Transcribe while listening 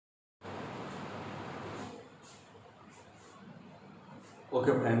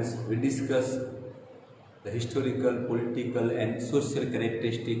Okay friends, we discuss the historical, political and social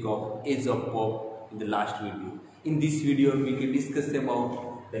characteristic of age of pop in the last video. In this video, we can discuss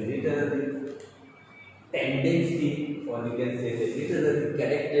about the literary tendency, or you can say the literary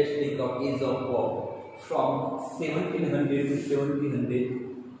characteristic of age of pop from 1700 to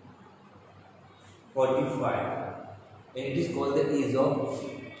 1745, and it is called the age of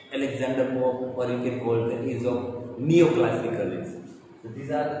Alexander Pope, or you can call the age of neoclassicalism. So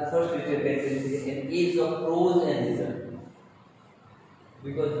these are the first literary tendencies in age of prose and reason.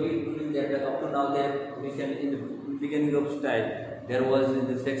 Because we believe that up to now that we can, in the beginning of style, there was in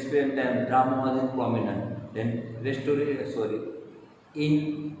the Shakespearean time drama was prominent. Then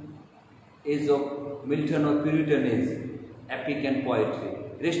in age of Milton or Puritan age, epic and poetry.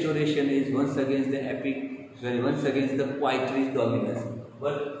 Restoration is once against the once against the poetry dominance.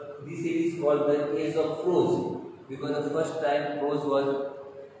 But this is called the age of prose, because the first time prose was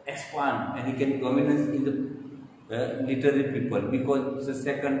expand and he can dominance in the literary people, because the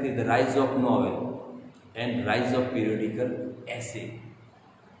second is the rise of novel and rise of periodical essay,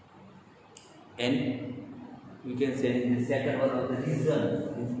 and we can say in the second one was the reason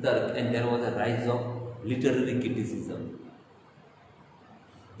in third, and there was a rise of literary criticism.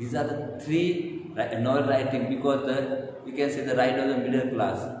 These are the three novel writing, because we can say the rise of the middle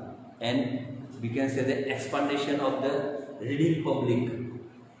class, and we can say the expansion of the reading public.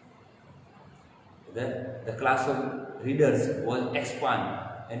 The class of readers was expand,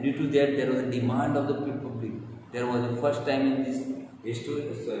 and due to that there was a demand of the public. There was the first time in this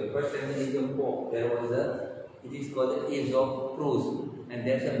first time in the age of pop, there was it is called the age of prose, and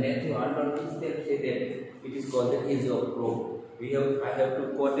there's a Matthew Arnold himself say that it is called the age of prose. I have to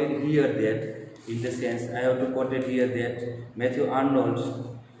quote it here that, in the sense I have to quote it here that Matthew Arnold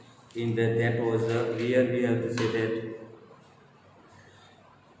in that was here we have to say that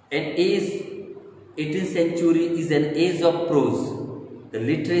an age 18th century is an age of prose. The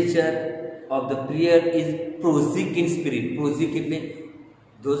literature of the period is prosic in spirit. Prosic means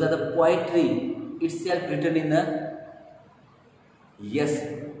those are the poetry itself written in a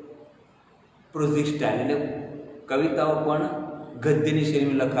prosic style. कविताओं पण गद्यनी शैली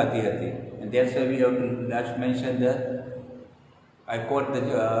में लखाती हती, and that's why we have to last mention I quote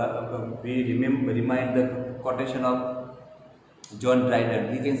remind the quotation of John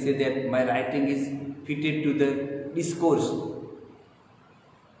Dryden. He can say that my writing is fitted to the discourse,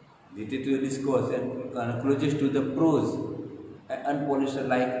 and closest to the prose, and unpolished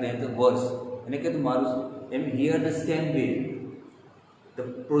like the verse. And here the same way, the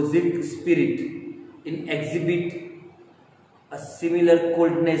prosic spirit in exhibit a similar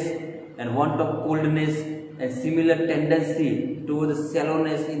coldness and want of coldness, and similar tendency towards the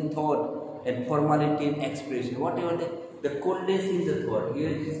shallowness in thought and formality in expression. Whatever the coldness in the thought, here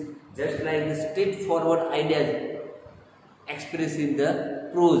it is just like the straightforward ideas expressed in the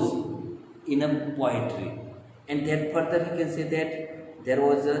prose in a poetry. And then further we can say that there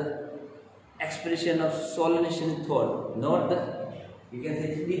was a expression of shallowness in thought, not the, we can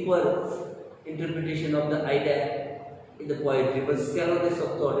say, deeper interpretation of the idea in the poetry, but shallowness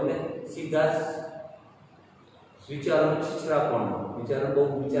of thought.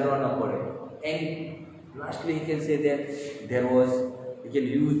 And lastly, you can say that there was, we can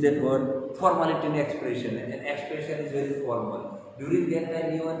use that word formality in expression, and expression is very formal. During that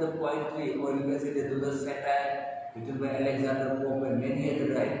time, even the poetry, or you can say that the satire written by Alexander Pope and many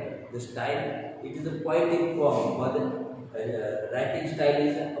other writers, the style, it is a poetic form, but the writing style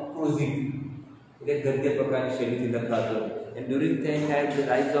is a prosic. And during that time, the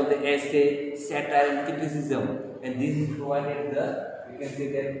rise of the essay, satire and criticism, and this is provided the, we can say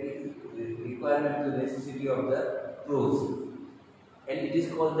that requirement to the necessity of the prose. And it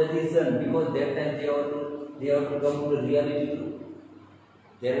is called the reason, because that time they have to come to the reality.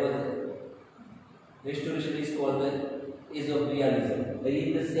 There was restoration is called the age of realism.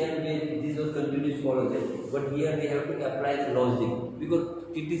 In the same way, this will continue to follow them. But here they have to apply the logic, because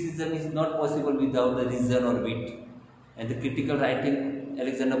criticism is not possible without the reason or wit. And the critical writing,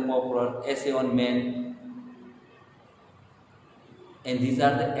 Alexander Pope wrote essay on man, and these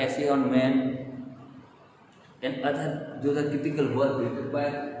are the essay on man, and those are critical work written by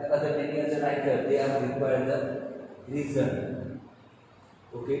many other writers. They are required the reason.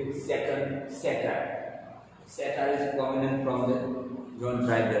 Okay, second, satire. Satire is prominent from the John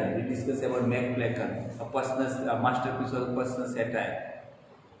Dryden. We discuss about Macbeth, a masterpiece of personal satire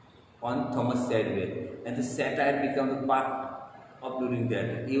on Thomas Shadwell, and the satire becomes a part of during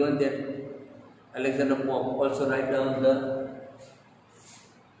that. Even that Alexander Pope also write down the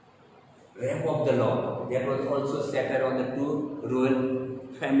ramp of the Lord. That was also satire on the two royal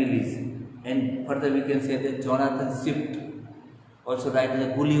families. And further we can say that Jonathan Swift also writes the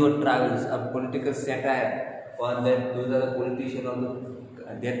Gulliver Travels, a political satire on that those are the politicians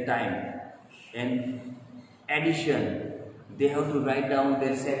of that time. And addition, they have to write down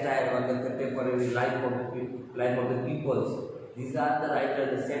their satire on the contemporary life of the peoples. These are the writers.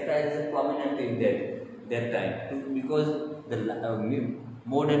 The satire is prominent in that time because the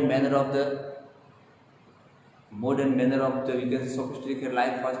modern manner of the we can say sophisticated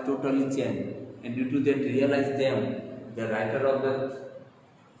life was totally changed, and due to that realize them, the writer of the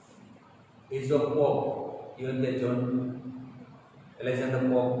Age of Pop, even the John Alexander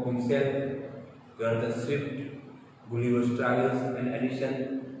Pope himself, Jonathan Swift, Gulliver's Travels, and addition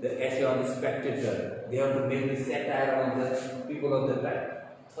the essay on the Spectator. They have to make the satire on the people of the time.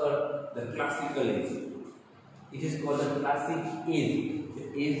 Third, the classical age. It is called the classic age. The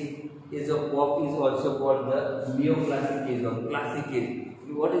age of pop is also called the neoclassic age or classic age.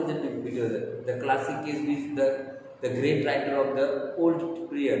 What is the difference between the classic age is the great writer of the old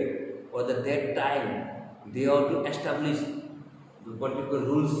period or that time. They have to establish the particular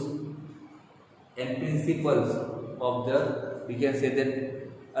rules and principles of the, we can say that,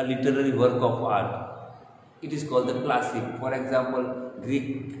 a literary work of art. It is called the classic. For example,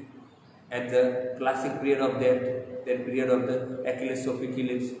 Greek at the classic period of that period of the Achilles,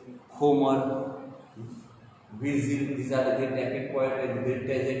 Sophocles, Homer, Virgil. These are the great epic poet and great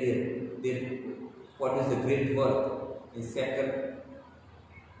tragedian. They produced the great work in 2nd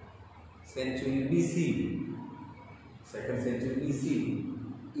century BC. 2nd century BC.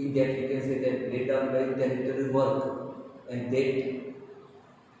 In that we can say that laid down by the literary work, and that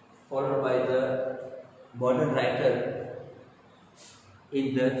followed by the modern writer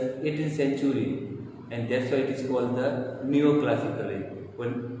in the 18th century, and that's why it is called the neoclassical age.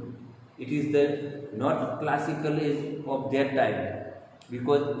 When it is the not classical age of their time,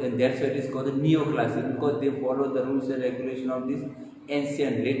 because and that's why it is called the neoclassic, because they follow the rules and regulation of this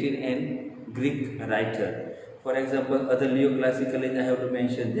ancient Latin and Greek writer. For example, other neoclassical age I have to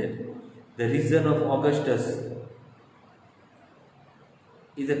mention that the reign of Augustus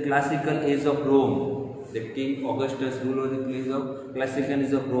is the classical age of Rome. The King Augustus ruled over the place of classical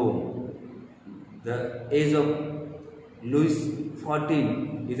age of Rome. The age of Louis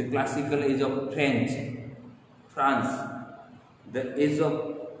XIV is the classical age of France. The age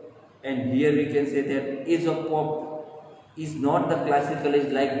of, and here we can say that age of pop is not the classical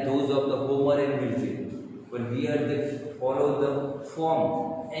age like those of the Homer and Virgil. But here they follow the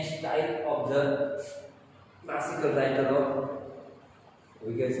form and style of the classical writer of,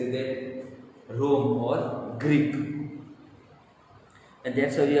 we can say that, Rome or Greek. And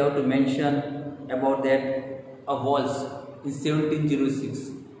that's why we have to mention about that a waltz in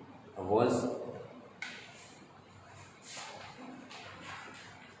 1706. A waltz.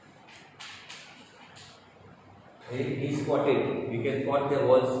 He is quoted. We can quote the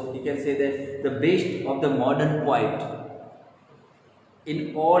waltz. We can say that the best of the modern poet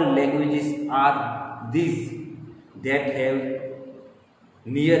in all languages are these that have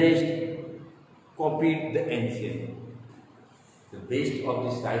nearest copied the ancient. The best of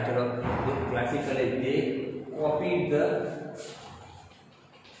this writer of the classical age, they copied the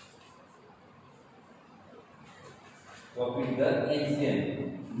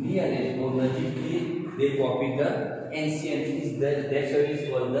ancient. Nearest or magically they copied the ancient. Is that that's why it is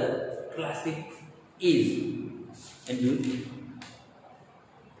called the classic age.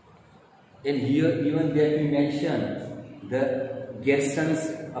 And here even that we mention the Gerson's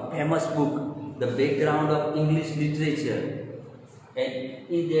a famous book, The Background of English Literature, and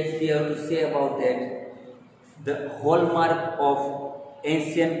in that we have to say about that the hallmark of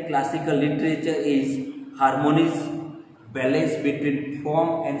ancient classical literature is harmonious balance between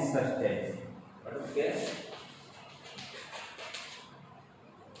form and substance. Okay.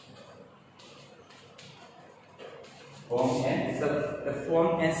 The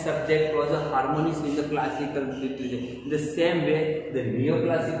form and subject was a harmonious in the classical literature. In the same way, the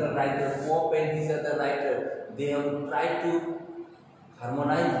neoclassical writer, Pope and these other writers, they have tried to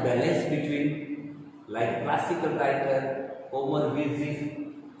harmonize balance between, like classical writer, Homer, Virgil,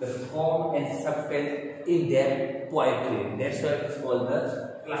 the form and substance in their poetry. That's why it is called the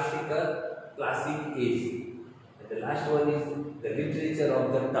classic age. And the last one is the literature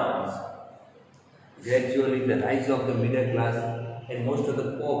of the towns. Gradually, the rise of the middle class and most of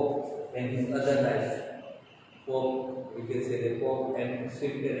the Pope and his other writers, Pope, we can say the Pope and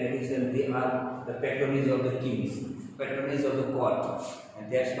Swift and Addison, they are the patronage of the kings, patronage of the court,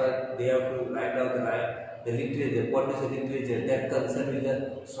 and that's why they have to write down the literature, what is the literature that concern with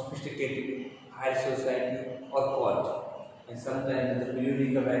the sophisticated high society or court. and sometimes the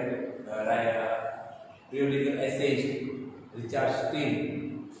periodical essays, Richard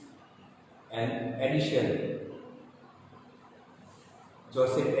Steele, and Edison,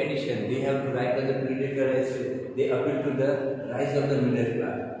 Joseph Edison, they have to write as a periodical essay. They appeal to the rise of the middle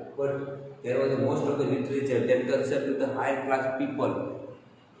class. But there was most of the literature that concerned to the high class people.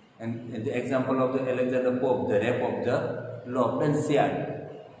 And the example of the Alexander Pope, the rape of the Lopinsian,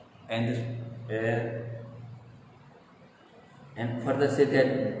 and further say that,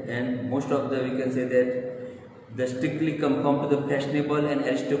 and most of the, we can say that, they strictly conform to the fashionable and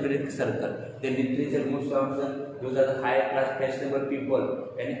aristocratic circle. The literature, most of them, those are the higher class fashionable people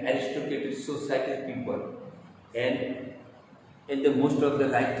and aristocratic society people. And in the most of the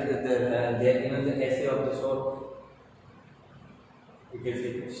they are given the essay of the sort, you can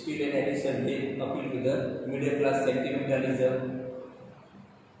say, Steele and Edison, they appeal to the middle class sentimentalism.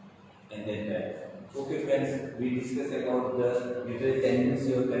 And then okay friends, we discussed about the literary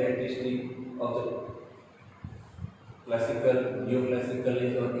tendency or characteristic of the classical, neoclassical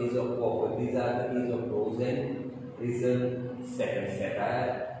age or age of pop. These are the age of prose and reason, second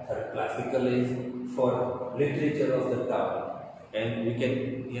satire, third classical age for literature of the town. And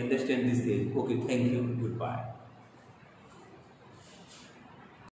we understand this age. Okay, thank you, goodbye.